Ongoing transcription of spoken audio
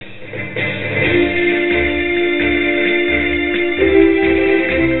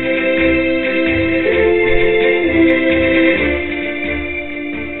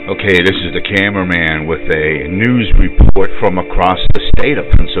Okay, this is the cameraman with a news report from across the state of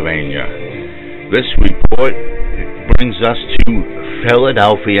Pennsylvania. This report brings us to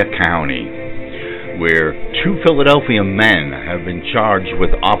Philadelphia County, where two Philadelphia men have been charged with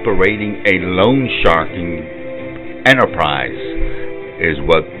operating a loan sharking enterprise, is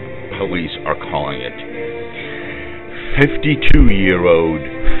what police are calling it. 52-year-old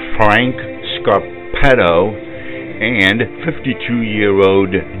Frank Scarpetto and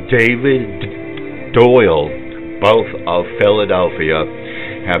 52-year-old David Doyle, both of Philadelphia,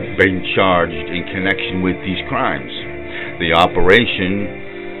 have been charged in connection with these crimes. The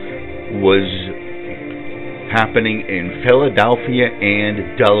operation was happening in Philadelphia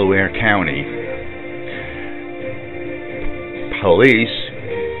and Delaware County. Police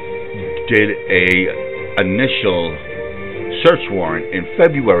did an initial search warrant in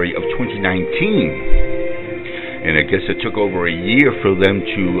February of 2019. And I guess it took over a year for them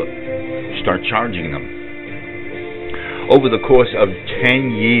to start charging them. Over the course of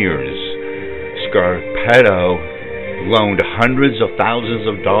 10 years, Scarpetto loaned hundreds of thousands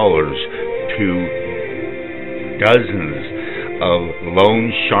of dollars to dozens of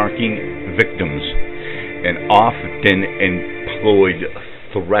loan sharking victims and often employed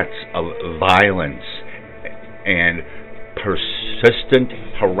threats of violence and persistent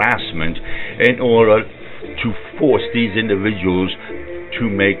harassment in order to force these individuals to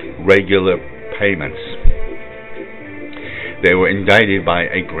make regular payments. They were indicted by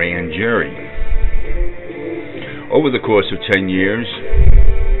a grand jury. Over the course of 10 years,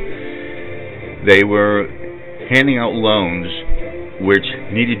 they were handing out loans which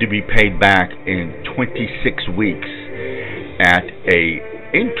needed to be paid back in 26 weeks at an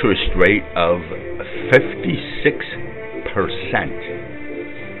interest rate of 56%.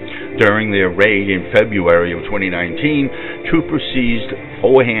 During their raid in February of 2019, troopers seized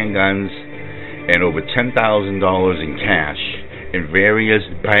 4 handguns and over $10,000 in cash and various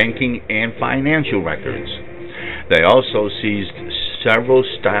banking and financial records. They also seized several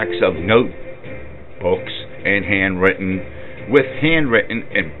stacks of notebooks and handwritten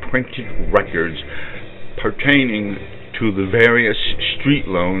and printed records pertaining to the various street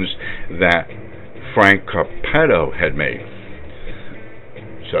loans that Frank Scarpetto had made.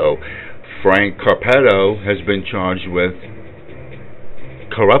 So, Frank Scarpetto has been charged with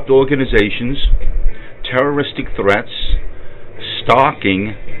corrupt organizations, terroristic threats,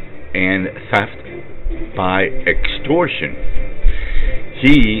 stalking, and theft by extortion.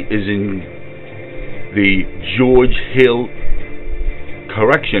 He is in the George Hill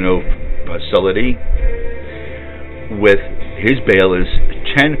Correctional Facility with his bail is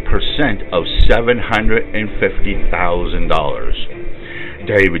 10% of $750,000.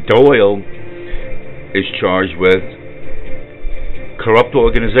 David Doyle is charged with corrupt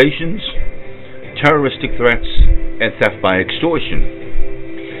organizations, terroristic threats, and theft by extortion.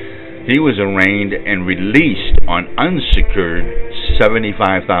 He was arraigned and released on unsecured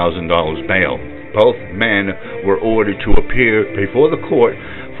 $75,000 bail. Both men were ordered to appear before the court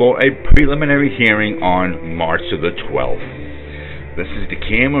for a preliminary hearing on March the 12th. This is the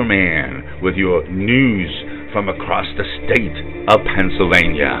cameraman with your news from across the state of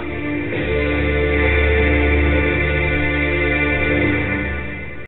Pennsylvania.